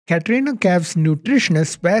Katrina Kaif's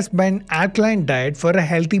nutritionist swears by an alkaline diet for a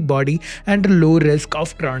healthy body and a low risk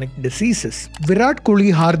of chronic diseases. Virat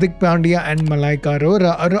Kohli, Hardik Pandya and Malaika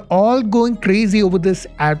Arora are all going crazy over this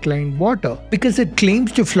alkaline water because it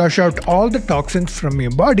claims to flush out all the toxins from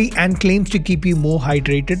your body and claims to keep you more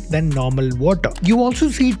hydrated than normal water. You also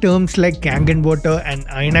see terms like Kangen Water and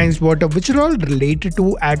ionized water, which are all related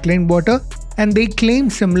to alkaline water, and they claim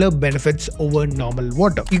similar benefits over normal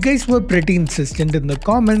water. You guys were pretty insistent in the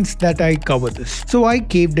comments that I cover this, so I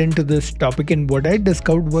caved into this topic, and what I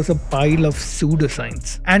discovered was a pile of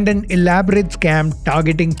pseudoscience and an elaborate scam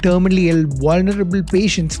targeting terminally ill, vulnerable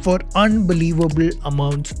patients for unbelievable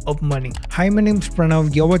amounts of money. Hi, my name's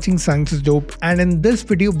Pranav, you're watching Science is Dope, and in this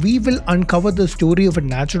video we will uncover the story of a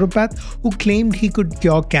naturopath who claimed he could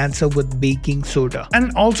cure cancer with baking soda,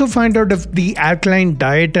 and also find out if the alkaline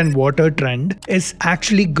diet and water trend is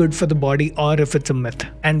actually good for the body or if it's a myth.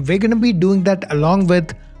 And we're gonna be doing that along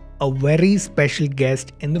with a very special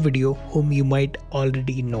guest in the video whom you might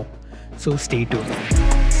already know. So stay tuned.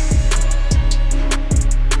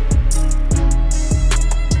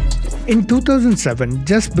 In 2007,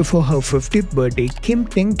 just before her 50th birthday, Kim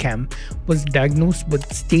Ting Kam was diagnosed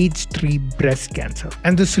with stage 3 breast cancer,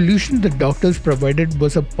 and the solution the doctors provided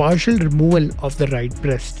was a partial removal of the right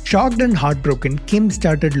breast. Shocked and heartbroken, Kim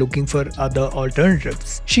started looking for other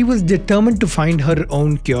alternatives. She was determined to find her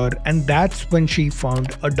own cure, and that's when she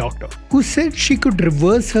found a doctor who said she could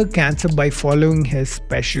reverse her cancer by following his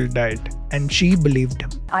special diet, and she believed him.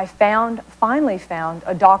 I finally found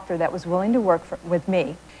a doctor that was willing to work with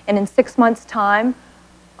me. And in 6 months' time,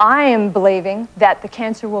 I am believing that the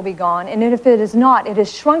cancer will be gone. And if it is not, it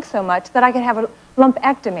has shrunk so much that I could have a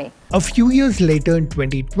lumpectomy. A few years later in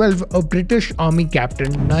 2012, a British Army captain,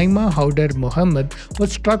 Naima Howder Mohammed,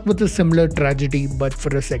 was struck with a similar tragedy but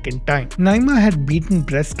for a second time. Naima had beaten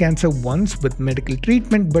breast cancer once with medical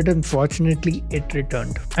treatment, but unfortunately it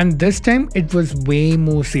returned. And this time it was way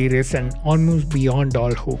more serious and almost beyond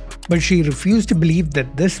all hope. But she refused to believe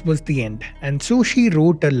that this was the end, and so she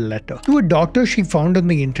wrote a letter to a doctor she found on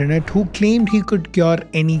the internet who claimed he could cure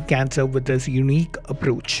any cancer with his unique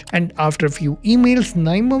approach. And after a few emails,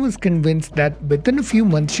 Naima was convinced that within a few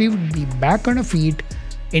months she would be back on her feet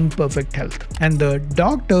in perfect health. And the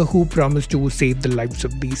doctor who promised to save the lives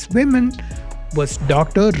of these women was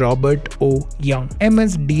Dr. Robert O. Young,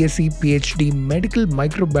 MS, DSc, PhD, medical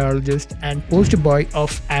microbiologist and poster boy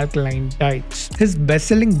of alkaline diets. His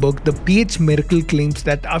best-selling book, The pH Miracle, claims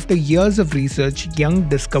that after years of research, Young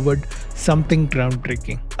discovered something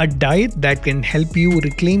groundbreaking. A diet that can help you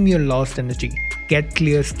reclaim your lost energy, get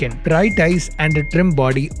clear skin, bright eyes and a trim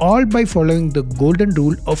body, all by following the golden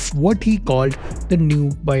rule of what he called the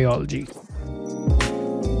new biology.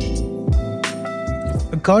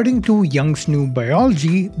 According to Young's new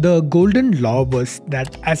biology, the golden law was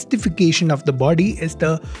that acidification of the body is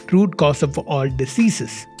the root cause of all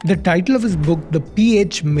diseases. The title of his book, The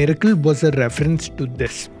pH Miracle, was a reference to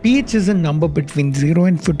this. pH is a number between 0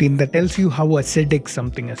 and 14 that tells you how acidic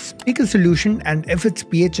something is. Take a solution, and if its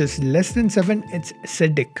pH is less than 7, it's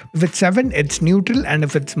acidic. If it's 7, it's neutral, and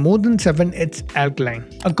if it's more than 7, it's alkaline.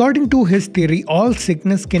 According to his theory, all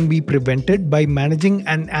sickness can be prevented by managing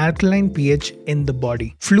an alkaline pH in the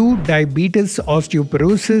body. Flu, diabetes,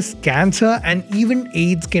 osteoporosis, cancer, and even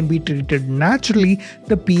AIDS can be treated naturally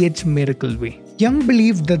the pH miracle way. Young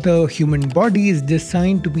believed that the human body is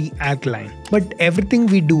designed to be alkaline, but everything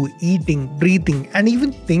we do, eating, breathing, and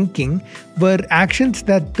even thinking, were actions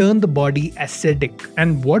that turn the body acidic.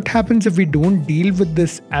 And what happens if we don't deal with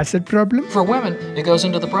this acid problem? For women, it goes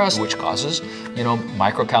into the breast, which causes,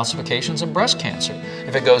 microcalcifications and breast cancer.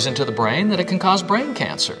 If it goes into the brain, then it can cause brain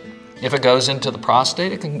cancer. If it goes into the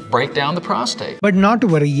prostate, it can break down the prostate. But not to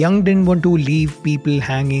worry, Young didn't want to leave people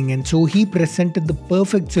hanging, and so he presented the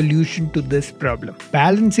perfect solution to this problem,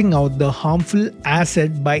 balancing out the harmful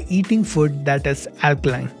acid by eating food that is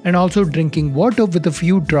alkaline, and also drinking water with a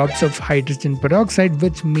few drops of hydrogen peroxide,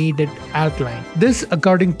 which made it alkaline. This,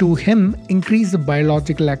 according to him, increased the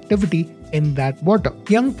biological activity in that water.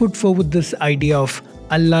 Young put forward this idea of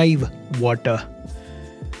alive water.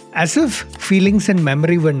 As if feelings and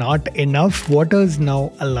memory were not enough, water is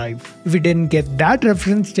now alive. If you didn't get that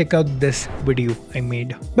reference, check out this video I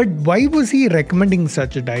made. But why was he recommending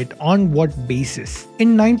such a diet? On what basis?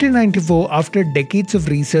 In 1994, after decades of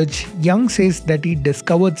research, Young says that he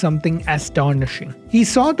discovered something astonishing. He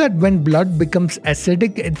saw that when blood becomes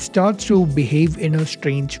acidic, it starts to behave in a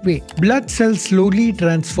strange way. Blood cells slowly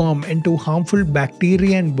transform into harmful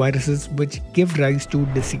bacteria and viruses which give rise to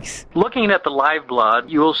disease. Looking at the live blood,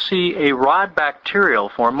 you will see a rod bacterial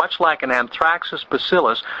form, much like an anthraxis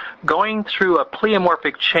bacillus, going through a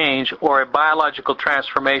pleomorphic change or a biological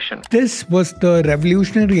transformation. This was the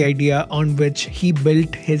revolutionary idea on which he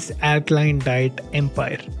built his alkaline diet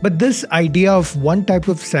empire. But this idea of one type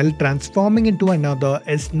of cell transforming into another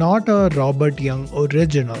is not a Robert Young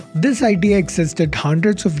original. This idea existed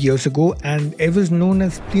hundreds of years ago, and it was known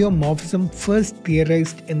as pleomorphism, first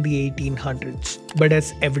theorized in the 1800s. But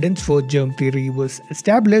as evidence for germ theory was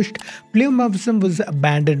established, pleomorphism was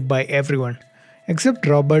abandoned by everyone, except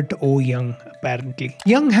Robert O. Young, apparently.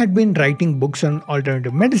 Young had been writing books on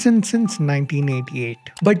alternative medicine since 1988.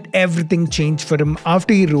 But everything changed for him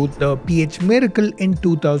after he wrote The pH Miracle in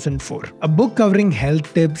 2004, a book covering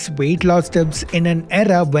health tips, weight loss tips in an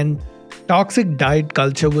era when toxic diet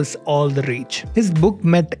culture was all the rage. His book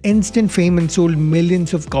met instant fame and sold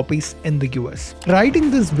millions of copies in the US.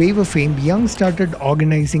 Riding this wave of fame, Young started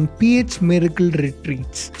organizing pH Miracle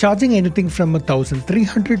retreats, charging anything from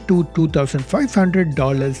 $1,300 to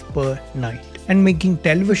 $2,500 per night, and making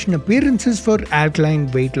television appearances for alkaline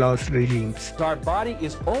weight loss regimes. Our body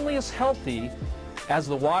is only as healthy as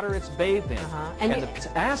the water it's bathed in, and it's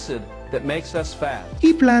acid that makes us fat.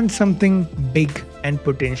 He planned something big and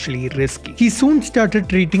potentially risky. He soon started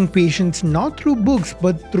treating patients not through books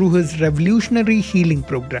but through his revolutionary healing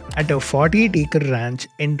program at a 48-acre ranch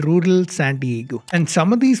in rural San Diego. And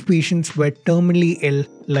some of these patients were terminally ill,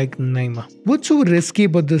 like Naima. What's so risky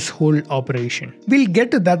about this whole operation? We'll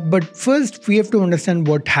get to that, but first we have to understand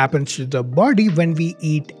what happens to the body when we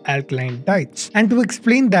eat alkaline diets. And to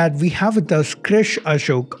explain that, we have with us Krish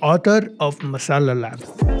Ashok, author of Masalalab.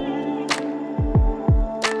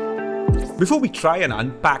 Before we try and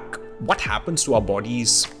unpack what happens to our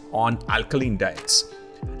bodies on alkaline diets,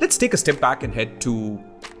 let's take a step back and head to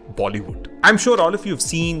Bollywood. I'm sure all of you have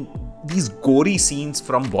seen these gory scenes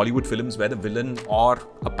from Bollywood films where the villain or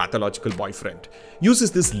a pathological boyfriend uses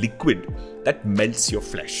this liquid that melts your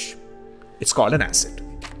flesh. It's called an acid.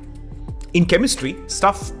 In chemistry,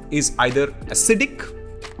 stuff is either acidic,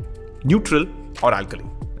 neutral, or alkaline.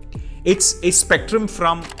 It's a spectrum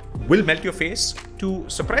from will melt your face to,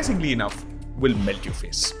 surprisingly enough, will melt your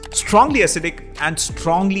face. Strongly acidic and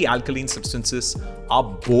strongly alkaline substances are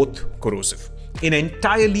both corrosive in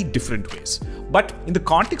entirely different ways. But in the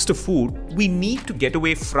context of food, we need to get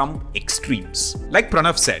away from extremes. Like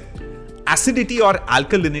Pranav said, acidity or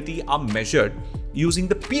alkalinity are measured using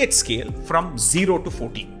the pH scale from 0 to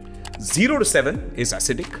 14. 0 to 7 is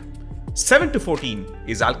acidic, 7 to 14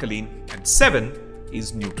 is alkaline, and 7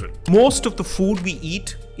 is neutral. Most of the food we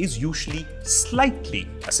eat is usually slightly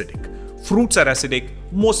acidic. Fruits are acidic,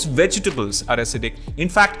 most vegetables are acidic. In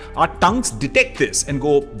fact, our tongues detect this and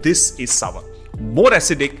go, this is sour. More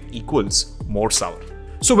acidic equals more sour.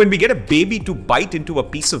 So when we get a baby to bite into a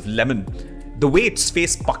piece of lemon, the way its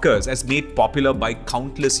face puckers, as made popular by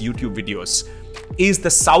countless YouTube videos, is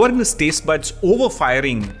the sourness taste buds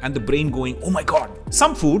overfiring and the brain going, oh my god.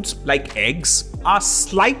 Some foods, like eggs, are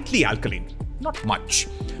slightly alkaline. Not much,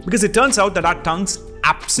 because it turns out that our tongues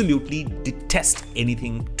absolutely detest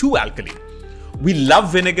anything too alkaline. We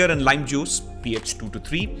love vinegar and lime juice, pH 2 to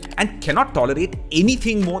 3, and cannot tolerate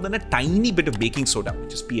anything more than a tiny bit of baking soda,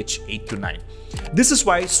 which is pH 8 to 9. This is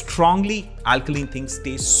why strongly alkaline things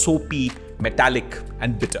taste soapy, metallic,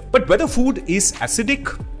 and bitter. But whether food is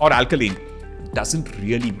acidic or alkaline doesn't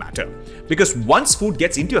really matter, because once food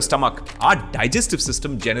gets into your stomach, our digestive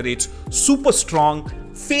system generates super strong,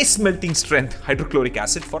 face-melting strength hydrochloric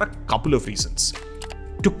acid for a couple of reasons.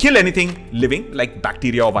 To kill anything living like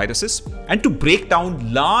bacteria or viruses, and to break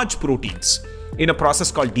down large proteins in a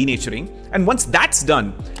process called denaturing. And once that's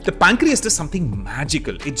done, the pancreas does something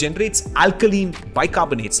magical. It generates alkaline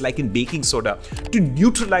bicarbonates, like in baking soda, to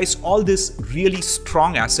neutralize all this really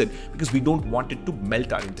strong acid, because we don't want it to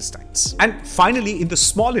melt our intestines. And finally, in the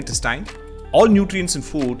small intestine, all nutrients in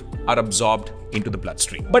food are absorbed into the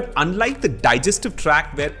bloodstream. But unlike the digestive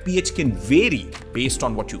tract, where pH can vary based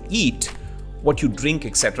on what you eat, what you drink,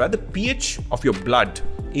 etc., the pH of your blood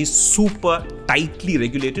is super tightly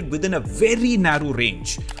regulated within a very narrow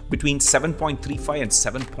range between 7.35 and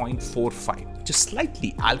 7.45, which is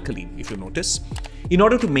slightly alkaline, if you notice, in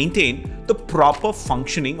order to maintain the proper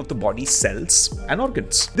functioning of the body's cells and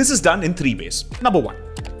organs. This is done in 3 ways. Number 1,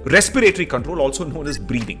 respiratory control, also known as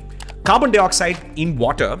breathing. Carbon dioxide in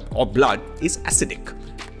water or blood is acidic.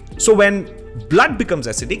 So when blood becomes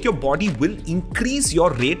acidic, your body will increase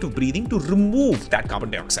your rate of breathing to remove that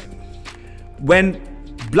carbon dioxide. When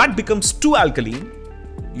blood becomes too alkaline,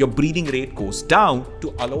 your breathing rate goes down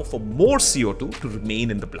to allow for more CO2 to remain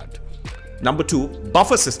in the blood. Number 2,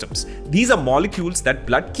 buffer systems. These are molecules that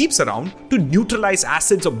blood keeps around to neutralize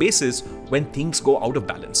acids or bases when things go out of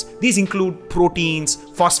balance. These include proteins,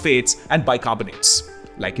 phosphates, and bicarbonates.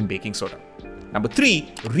 like in baking soda. Number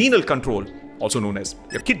 3, renal control, also known as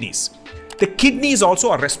your kidneys. The kidneys also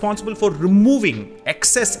are responsible for removing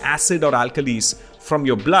excess acid or alkalis from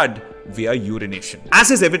your blood via urination. As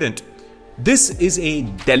is evident, this is a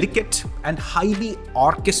delicate and highly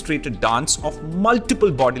orchestrated dance of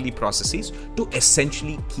multiple bodily processes to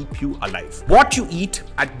essentially keep you alive. What you eat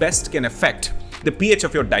at best can affect the pH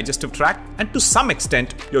of your digestive tract and to some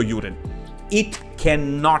extent your urine. It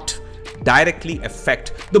cannot directly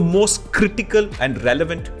affect the most critical and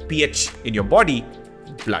relevant pH in your body,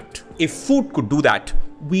 blood. If food could do that,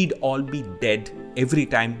 we'd all be dead every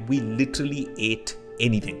time we literally ate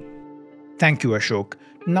anything. Thank you, Ashok.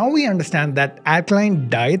 Now we understand that alkaline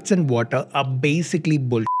diets and water are basically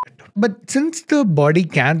bullshit. But since the body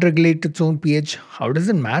can regulate its own pH, how does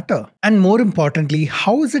it matter? And more importantly,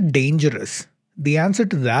 how is it dangerous? The answer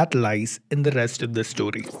to that lies in the rest of the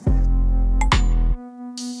story.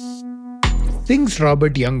 Things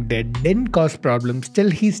Robert Young did didn't cause problems till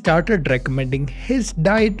he started recommending his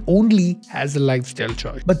diet only as a lifestyle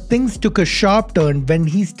choice. But things took a sharp turn when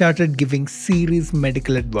he started giving serious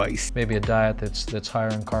medical advice. Maybe a diet that's higher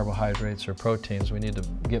in carbohydrates or proteins. We need to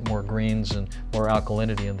get more greens and more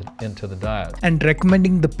alkalinity into the diet. And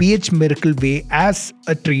recommending the pH Miracle Way as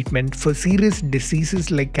a treatment for serious diseases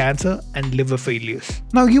like cancer and liver failures.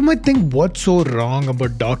 Now you might think, what's so wrong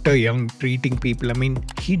about Dr. Young treating people? I mean,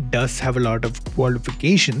 he does have a lot of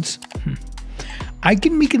qualifications. I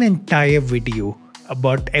can make an entire video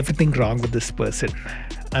about everything wrong with this person.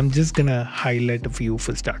 I'm just gonna highlight a few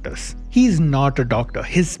for starters. He's not a doctor.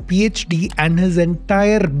 His PhD and his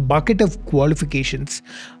entire bucket of qualifications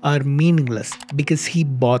are meaningless because he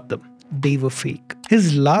bought them. They were fake.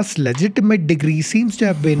 His last legitimate degree seems to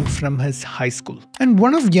have been from his high school. And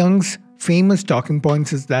one of Young's famous talking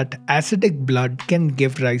points is that acidic blood can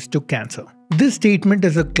give rise to cancer. This statement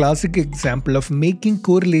is a classic example of making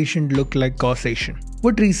correlation look like causation.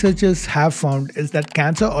 What researchers have found is that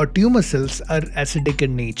cancer or tumor cells are acidic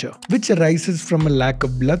in nature, which arises from a lack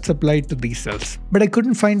of blood supply to these cells. But I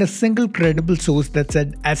couldn't find a single credible source that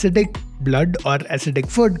said acidic blood or acidic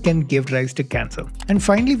food can give rise to cancer. And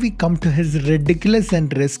finally, we come to his ridiculous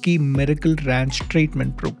and risky Miracle Ranch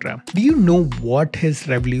treatment program. Do you know what his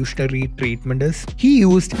revolutionary treatment is? He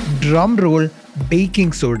used, drumroll,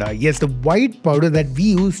 baking soda. Yes, the white powder that we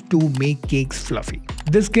use to make cakes fluffy.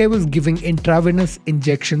 This guy was giving intravenous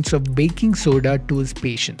injections of baking soda to his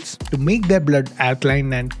patients to make their blood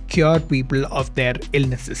alkaline and cure people of their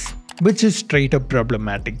illnesses, which is straight up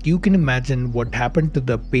problematic. You can imagine what happened to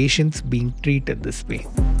the patients being treated this way.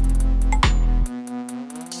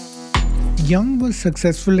 Young was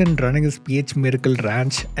successful in running his pH Miracle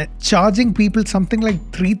Ranch, charging people something like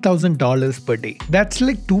 $3,000 per day. That's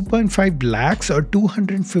like 2.5 lakhs or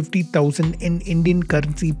 250,000 in Indian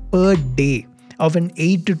currency per day of an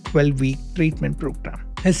 8 to 12 week treatment program.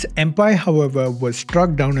 His empire, however, was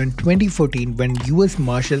struck down in 2014 when US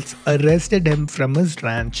Marshals arrested him from his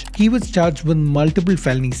ranch. He was charged with multiple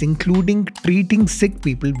felonies, including treating sick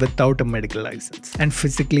people without a medical license, and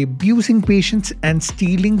physically abusing patients and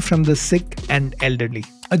stealing from the sick and elderly.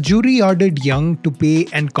 A jury ordered Young to pay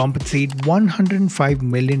and compensate $105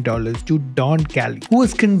 million to Dawn Callie, who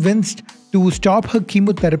was convinced to stop her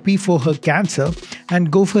chemotherapy for her cancer and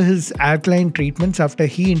go for his alkaline treatments after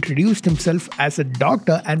he introduced himself as a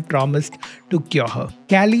doctor and promised to cure her.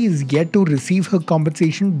 Callie is yet to receive her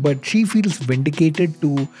compensation, but she feels vindicated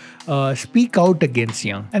to speak out against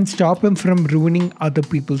Young and stop him from ruining other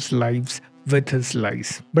people's lives with his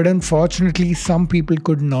lies. But unfortunately, some people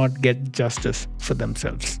could not get justice for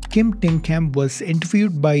themselves. Kim Tinkham was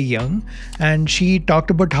interviewed by Young, and she talked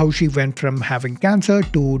about how she went from having cancer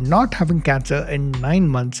to not having cancer in 9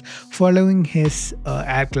 months following his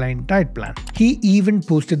alkaline diet plan. He even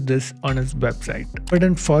posted this on his website. But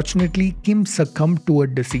unfortunately, Kim succumbed to a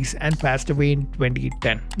disease and passed away in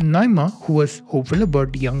 2010. Naima, who was hopeful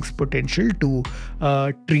about Young's potential to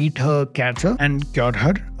treat her cancer and cure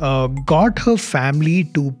her, got her family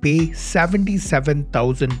to pay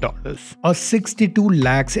 $77,000 or 62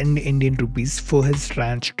 lakhs in Indian rupees for his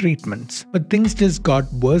ranch treatments. But things just got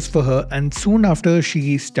worse for her, and soon after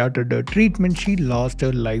she started her treatment, she lost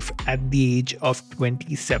her life at the age of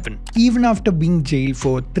 27. Even after being jailed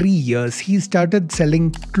for 3 years, he started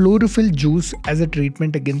selling chlorophyll juice as a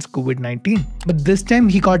treatment against COVID-19. But this time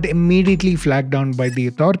he got immediately flagged down by the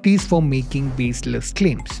authorities for making baseless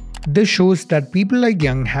claims. This shows that people like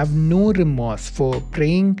Young have no remorse for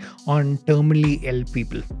preying on terminally ill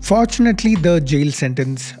people. Fortunately, the jail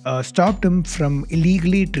sentence stopped him from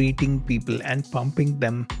illegally treating people and pumping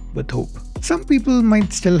them with hope. Some people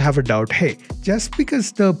might still have a doubt, hey, just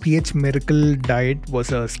because the pH miracle diet was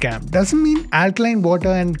a scam doesn't mean alkaline water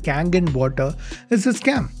and Kangen water is a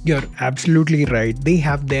scam. You're absolutely right, they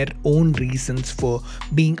have their own reasons for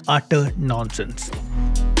being utter nonsense.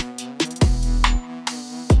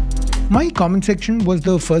 My comment section was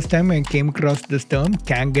the first time I came across this term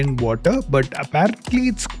Kangen water, but apparently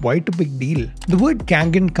it's quite a big deal. The word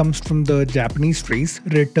Kangen comes from the Japanese phrase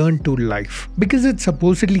return to life, because it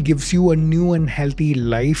supposedly gives you a new and healthy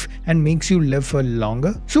life and makes you live for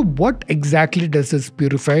longer. So what exactly does this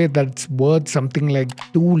purifier that's worth something like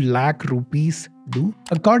 2 lakh rupees do?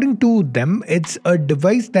 According to them, it's a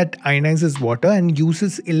device that ionizes water and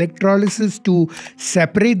uses electrolysis to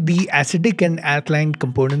separate the acidic and alkaline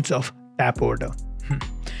components of tap water.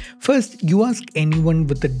 First, you ask anyone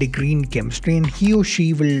with a degree in chemistry and he or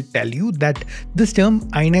she will tell you that this term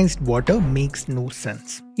ionized water makes no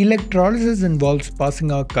sense. Electrolysis involves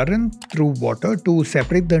passing a current through water to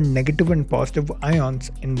separate the negative and positive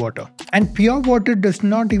ions in water. And pure water does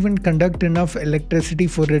not even conduct enough electricity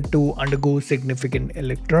for it to undergo significant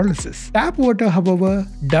electrolysis. Tap water, however,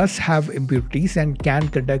 does have impurities and can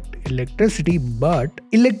conduct electricity, but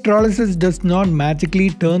electrolysis does not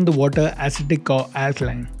magically turn the water acidic or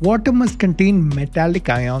alkaline. Water must contain metallic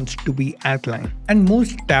ions to be alkaline. And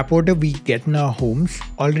most tap water we get in our homes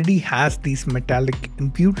already has these metallic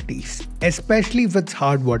impurities, especially if it's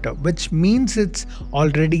hard water, which means it's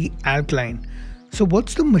already alkaline. So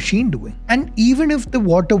what's the machine doing? And even if the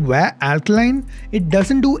water were alkaline, it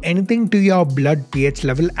doesn't do anything to your blood pH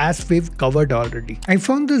level, as we've covered already. I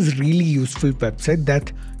found this really useful website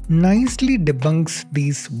that nicely debunks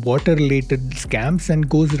these water related scams and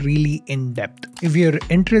goes really in depth. If you're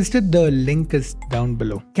interested, the link is down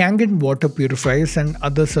below. Kangen water purifiers and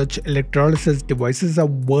other such electrolysis devices are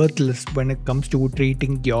worthless when it comes to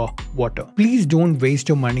treating your water. Please don't waste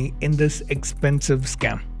your money in this expensive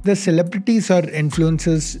scam. The celebrities or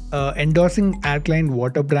influencers endorsing alkaline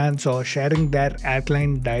water brands or sharing their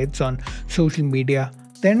alkaline diets on social media,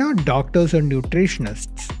 they're not doctors or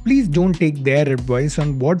nutritionists. Please don't take their advice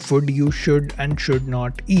on what food you should and should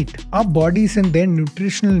not eat. Our bodies and their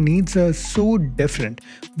nutritional needs are so different.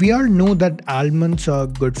 We all know that almonds are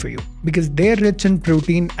good for you because they're rich in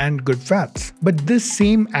protein and good fats. But this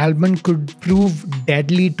same almond could prove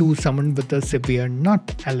deadly to someone with a severe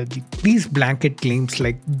nut allergy. These blanket claims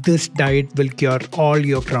like this diet will cure all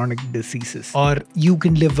your chronic diseases or you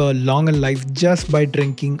can live a longer life just by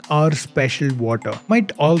drinking our special water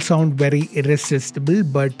might all sound very irresistible,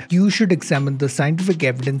 but you should examine the scientific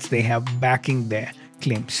evidence they have backing their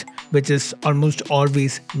claims, which is almost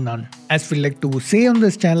always none. As we like to say on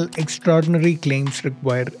this channel, extraordinary claims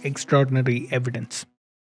require extraordinary evidence.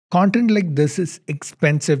 Content like this is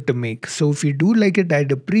expensive to make, so if you do like it,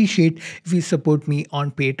 I'd appreciate if you support me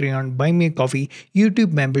on Patreon, Buy Me a Coffee,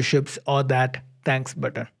 YouTube memberships, or that thanks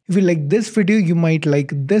button. If you like this video, you might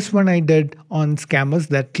like this one I did on scammers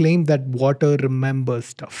that claim that water remembers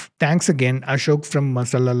stuff. Thanks again, Ashok from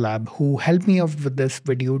Masalalab, who helped me out with this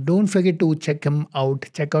video. Don't forget to check him out,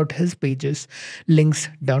 check out his pages, links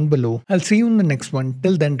down below. I'll see you in the next one.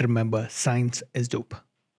 Till then, remember, science is dope.